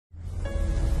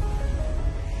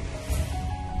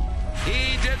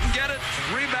Couldn't get it.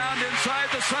 Rebound inside.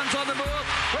 The Suns on the move.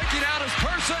 Breaking out his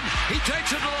person. He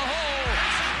takes it to the hole.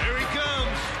 Here he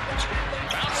comes.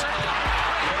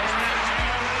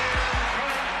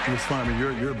 It was fun. I mean,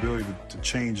 your ability to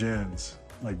change ends,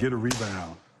 like get a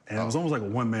rebound. And it was almost like a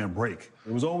one-man break.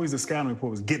 It was always the scouting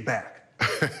report was get back.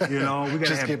 You know, we got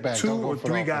to have 2 or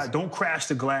 3 guys. Don't crash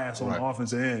the glass on the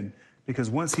offensive end, because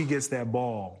once he gets that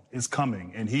ball, it's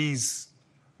coming, and he's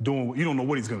doing. You don't know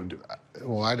what he's going to do.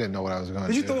 Well, I didn't know what I was going to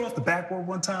do. Did you throw it off the backboard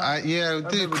one time? Yeah,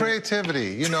 the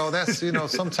creativity. You know, that's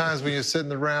sometimes when you're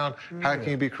sitting around, how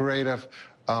can you be creative?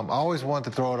 I always wanted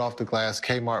to throw it off the glass.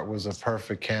 Kmart was a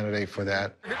perfect candidate for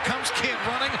that. Here comes Kidd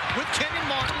running with Kenyon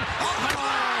Martin.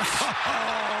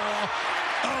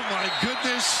 Oh my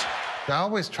goodness. I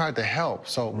always tried to help,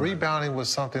 so rebounding was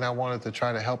something I wanted to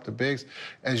try to help the bigs.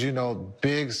 As you know,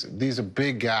 bigs, these are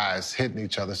big guys hitting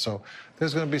each other, so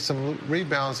there's going to be some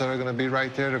rebounds that are going to be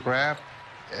right there to grab,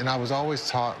 and I was always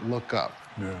taught, look up.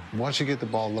 Yeah. Once you get the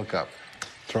ball, look up,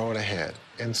 throw it ahead.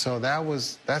 And so that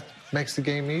makes the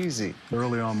game easy.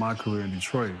 Early on in my career in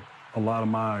Detroit, a lot of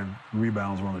my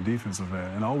rebounds were on the defensive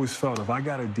end, and I always felt if I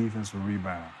got a defensive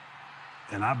rebound,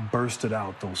 and I bursted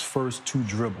out those first 2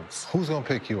 dribbles. Who's going to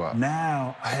pick you up?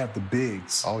 Now I have the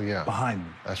bigs behind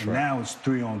me. That's right. right. Now it's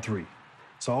 3-on-3.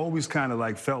 So I always kind of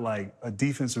like felt like a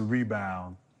defensive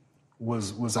rebound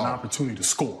was an opportunity to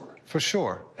score. For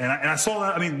sure. And I saw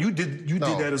that. I mean, you did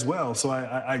that as well. So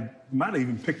I might have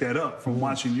even picked that up from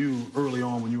watching you early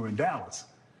on when you were in Dallas.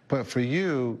 But for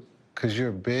you, because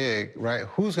you're big, right?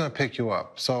 Who's going to pick you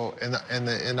up? So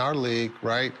in our league,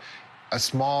 right? A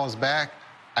small's back.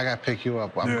 I got to pick you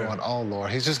up. I'm going, oh, Lord,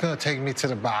 he's just going to take me to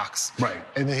the box. Right.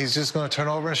 And then he's just going to turn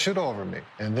over and shoot over me.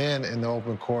 And then in the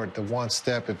open court, the one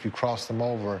step, if you crossed them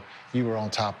over, you were on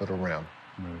top of the rim.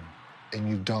 And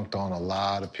you dunked on a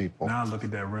lot of people. Now I look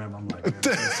at that rim, I'm like, man,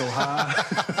 that's so high.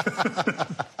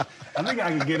 I think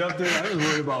I could get up there. I was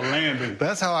worried about landing.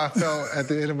 That's how I felt at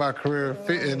the end of my career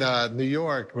in New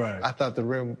York. Right. I thought the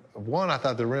rim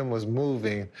was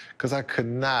moving because I could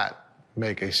not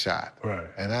make a shot. Right.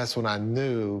 And that's when I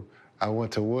knew. I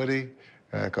went to Woody,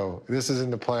 and I go, this is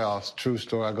in the playoffs, true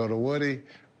story. I go to Woody,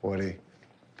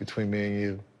 between me and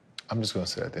you, I'm just going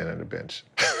to sit at the end of the bench.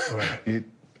 Right.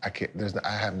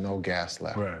 I have no gas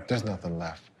left. Right. There's nothing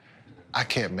left. I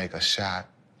can't make a shot.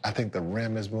 I think the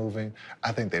rim is moving.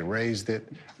 I think they raised it.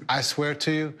 I swear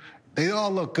to you, they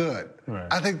all look good. Right.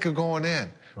 I think they're going in.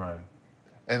 Right.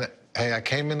 And, hey, I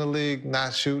came in the league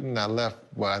not shooting. I left,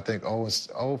 I think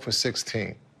 0 for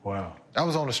 16. Wow. I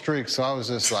was on the streak, so I was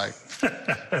just like,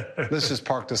 let's just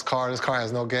park this car. This car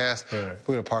has no gas. Right.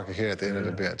 We're going to park it here at the end of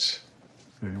the bench.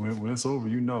 When it's over,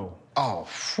 you know. Oh,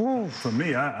 whew. For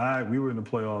me, we were in the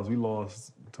playoffs. We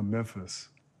lost to Memphis,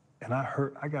 and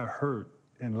I got hurt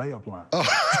in layup line.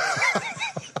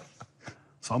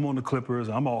 So I'm on the Clippers.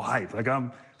 I'm all hyped. Like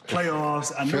I'm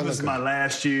playoffs. I know this is my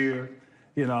last year,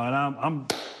 and I'm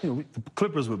the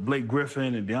Clippers with Blake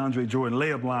Griffin and DeAndre Jordan.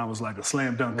 Layup line was like a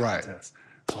slam dunk contest.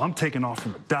 So I'm taking off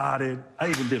from the dotted. I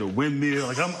even did a windmill.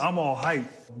 Like I'm all hyped.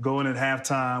 Going at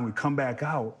halftime, we come back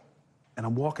out, and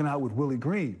I'm walking out with Willie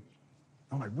Green.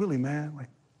 I'm like, Willie, man, like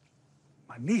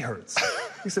my knee hurts.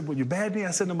 He said, well, your bad knee?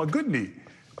 I said, no, my good knee.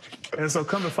 And so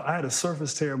I had a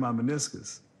surface tear in my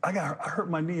meniscus. I hurt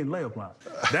my knee in layup line.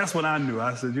 That's when I knew.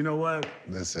 I said, you know what?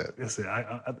 That's it. That's it.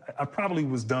 I probably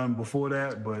was done before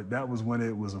that, but that was when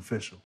it was official.